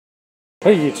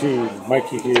Hey YouTube,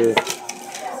 Mikey here.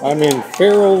 I'm in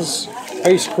Farrell's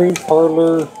ice cream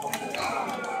parlor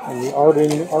in the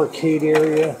Arden arcade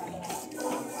area.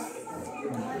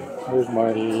 There's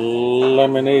my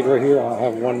lemonade right here. I'll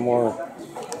have one more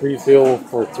refill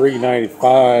for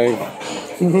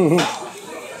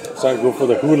 $3.95. So I go for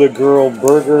the Hula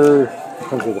Burger. It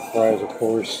comes with the fries, of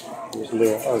course. There's a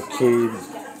little arcade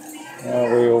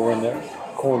way over in that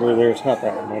corner there. It's not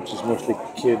that much. It's mostly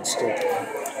kids stuff.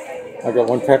 I got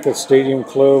one pack of Stadium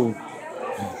Club.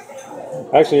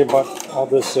 Actually, I bought all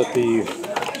this at the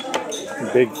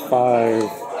Big 5,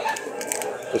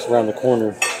 just around the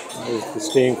corner. There's the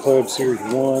Stadium Club Series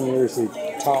 1. There's the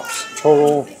Topps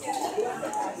Total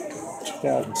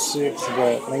 2006. We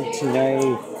got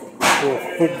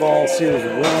 1994 Football Series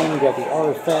 1. We got the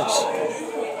Artifacts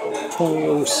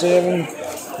 2007.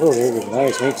 Oh, that was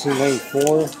nice.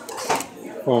 1994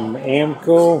 from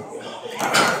Amco.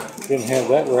 Didn't have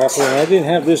that wrapper, and I didn't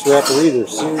have this wrapper either.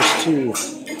 Series 2.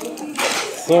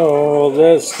 So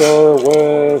let's start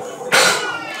with,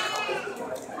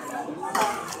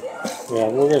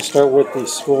 we're gonna start with the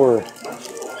score.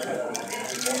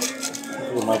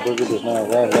 My burger does not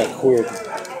arrive that quick.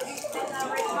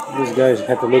 These guys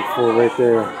have to look for right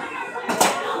there.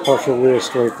 Partial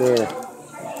list right there.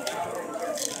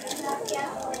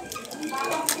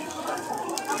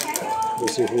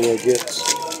 Let's see who I get.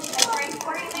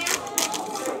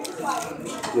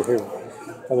 You hear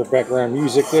other background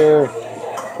music there.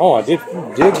 Oh, I did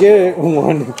get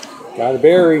one. Got a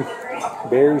Barry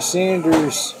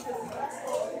Sanders.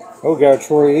 Oh, got a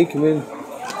Troy Aikman.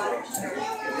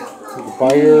 The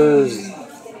Byers,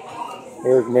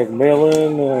 Eric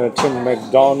McMillan, Tim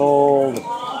McDonald.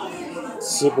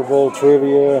 Super Bowl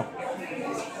trivia.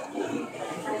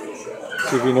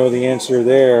 See if you know the answer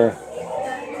there.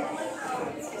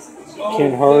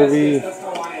 Ken Harvey.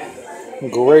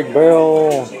 Greg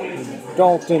Bell,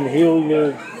 Dalton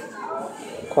Hilliard,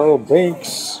 Carl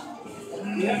Banks,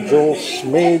 Joel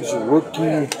Smidge,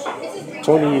 rookie,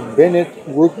 Tony Bennett,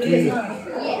 rookie,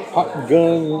 Hot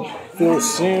Gun, Phil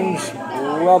Simms,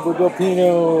 Robert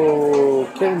Delpino,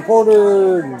 Kevin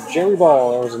Porter, Jerry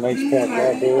Ball. That was a nice pack,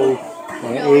 Bradbury,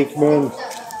 and Aikman,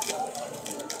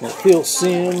 and Phil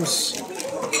Simms.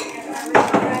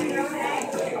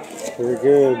 Very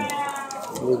good.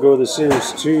 We'll go to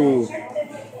Series 2.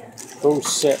 Those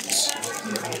sets.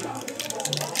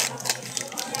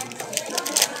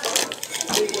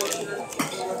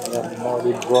 Got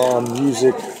Mardi Gras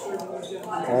music.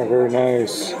 Very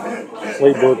nice.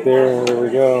 Playbook there. There we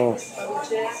go.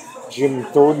 Jim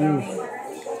Thornton.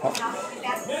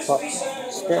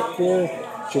 Spec there.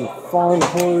 Jim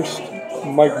Farnhurst.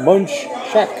 Mike Munch.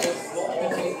 Shaq.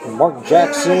 Mark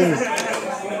Jackson.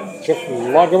 Jeff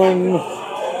Lagerman.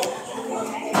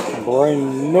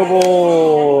 Brian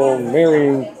Noble,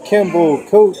 Marion Campbell,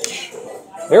 coach.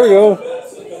 There we go.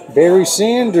 Barry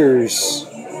Sanders.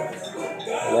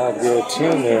 I'll get a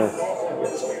 10 there.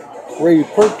 Ray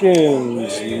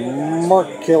Perkins,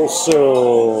 Mark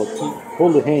Kelso, Pete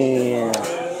Houlihan,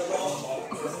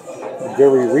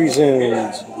 Gary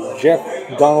Reasons, Jeff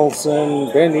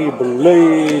Donaldson, Benny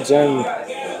Blades, and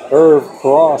Irv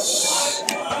Cross.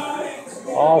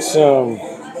 Awesome.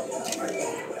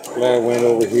 Glad I went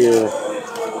over here.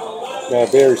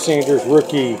 Got Barry Sanders,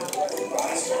 rookie.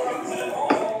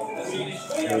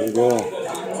 There we go.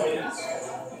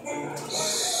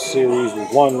 Series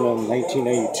 1 of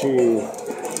 1982.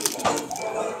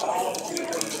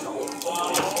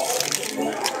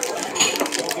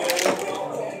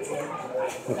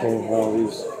 Okay, well,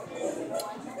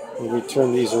 let me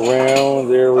turn these around.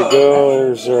 There we go.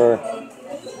 There's our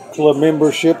club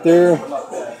membership there.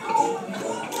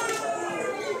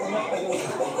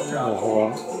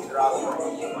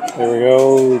 There we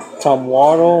go, Tom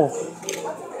Waddle.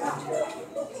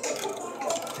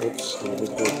 Oops, let me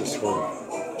put this way.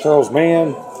 Charles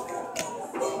Mann.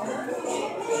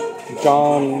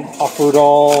 John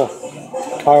Offerdahl.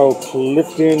 Kyle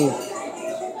Clifton.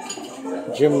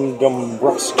 Jim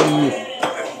Dombrowski.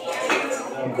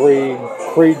 Greg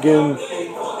Cragen.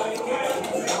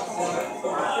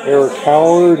 Eric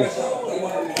Howard.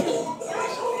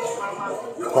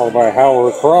 Followed by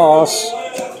Howard Cross.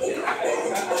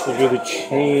 To do the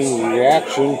chain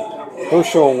reaction.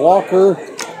 Herschel Walker.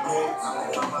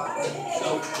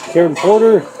 Kevin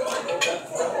Porter.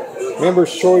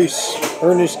 Member's Choice.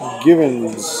 Ernest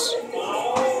Givens.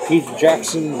 Keith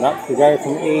Jackson, not the guy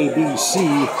from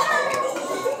ABC.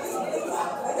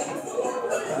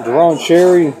 Deron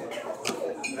Cherry.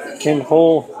 Ken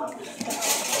Hull.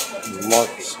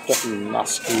 Mark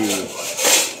Stefanowski.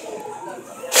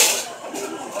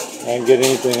 I didn't get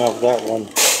anything off that one.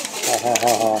 Ha ha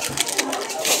ha ha.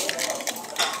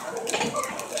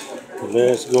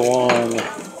 Let's go on.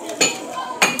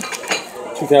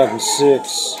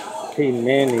 2006 Peyton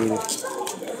Manning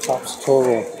tops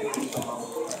total.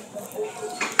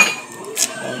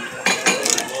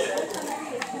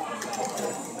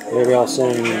 Maybe I'll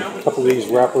send a couple of these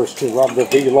wrappers to Rob the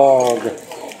Vlog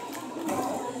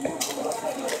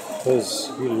because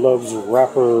he loves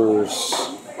wrappers.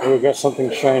 Oh, we got something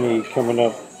shiny coming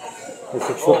up. There's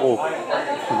a triple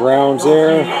Browns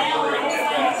there,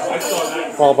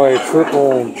 followed by a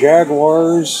triple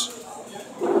Jaguars.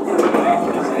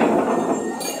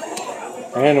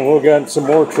 And we've got some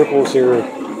more triples here.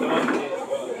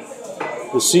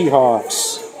 The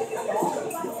Seahawks.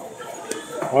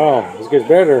 Wow, this gets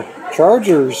better.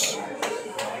 Chargers.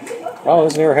 Oh,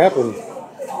 this never happened.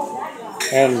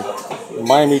 And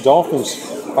Miami Dolphins.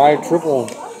 5 triple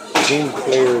team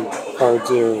player cards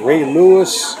there. Ray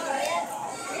Lewis.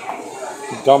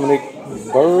 Dominic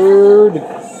Bird.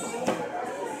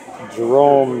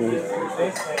 Jerome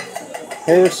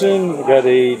Harrison. We got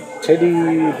a Teddy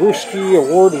Bruschi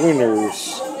Award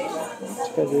winners.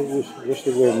 I wish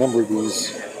they would have numbered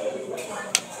these.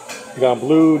 We got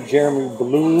blue, Jeremy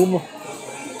Bloom.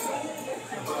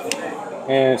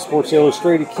 And Sports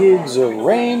Illustrated Kids of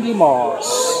Randy Moss.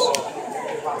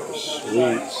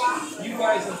 Sweet.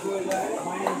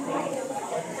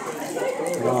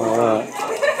 Alright.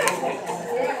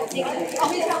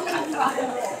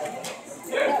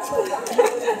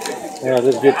 Yeah,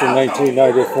 this gets to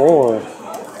 1994.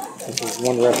 This is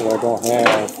one record I don't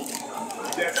have.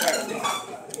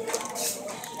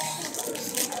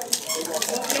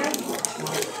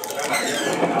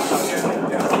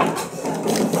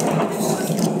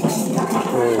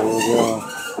 There we go.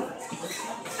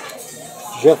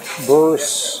 Jeff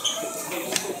Burris.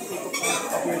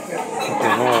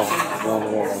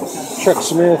 Chuck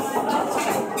Smith.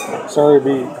 Sorry to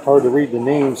be hard to read the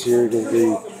names here because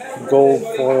the gold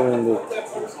foil and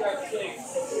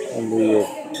the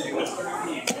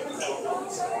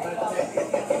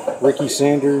Ricky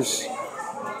Sanders,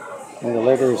 and the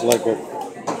letter is like a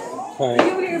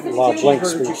lot of blank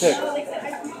space.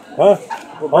 Huh?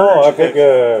 Oh, I pick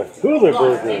a Hula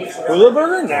Burger. Hula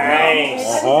Burger?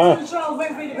 Nice. I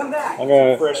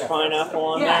got Fresh pineapple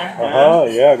on there.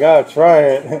 Yeah, I gotta try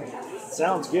it.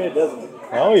 Sounds good, doesn't it?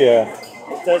 Oh yeah.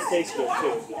 It does taste good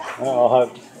too. I'll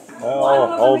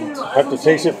have to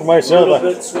taste it for myself. A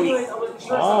little bit sweet.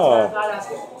 Oh,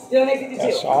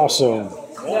 that's awesome.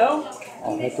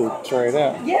 I'll have to try it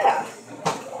out. Yeah.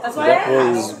 That's why That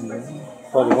was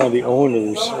probably one of the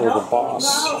owners or the boss.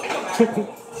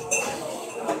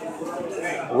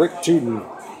 Rick Tootin,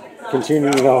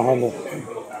 continuing on the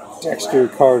Dexter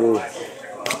Carter,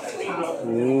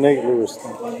 Nate Lewis,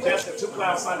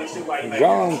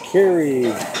 John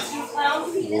Kerry,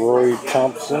 Roy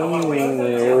Thompson,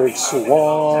 Eric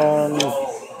Swan,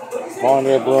 Von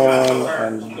Ebron,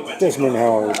 and Desmond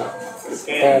Howard.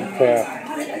 Bad Pat,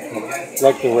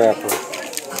 like the rapper.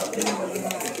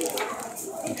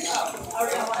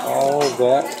 All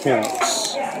that counts.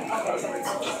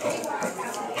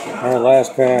 Our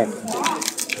last pack.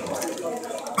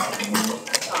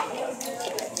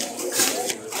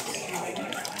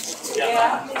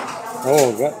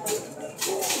 Oh, got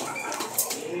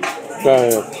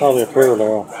probably a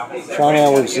parallel. Sean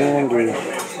Alexander. I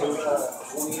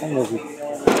don't know if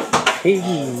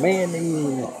Peyton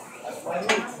Manning.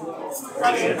 I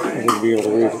should be able to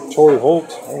read it. Torrey Holt.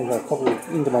 I got a couple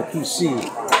into my PC.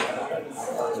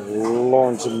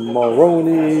 Lawrence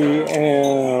Maroney,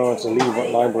 and it's a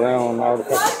Levi Brown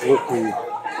artifact rookie.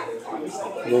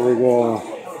 There we go.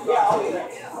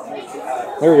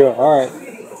 There we go. All right.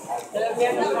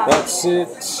 That's it.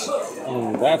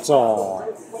 And that's all.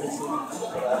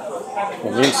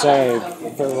 And inside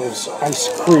Farrell's Ice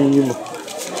Cream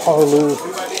Parlor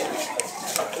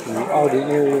in the Arden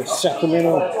area,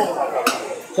 Sacramento.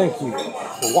 Thank you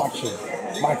for watching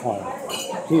my time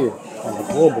here on the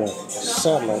Global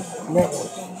Satellite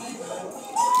Network.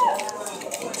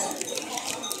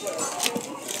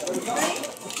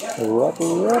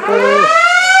 Rapper.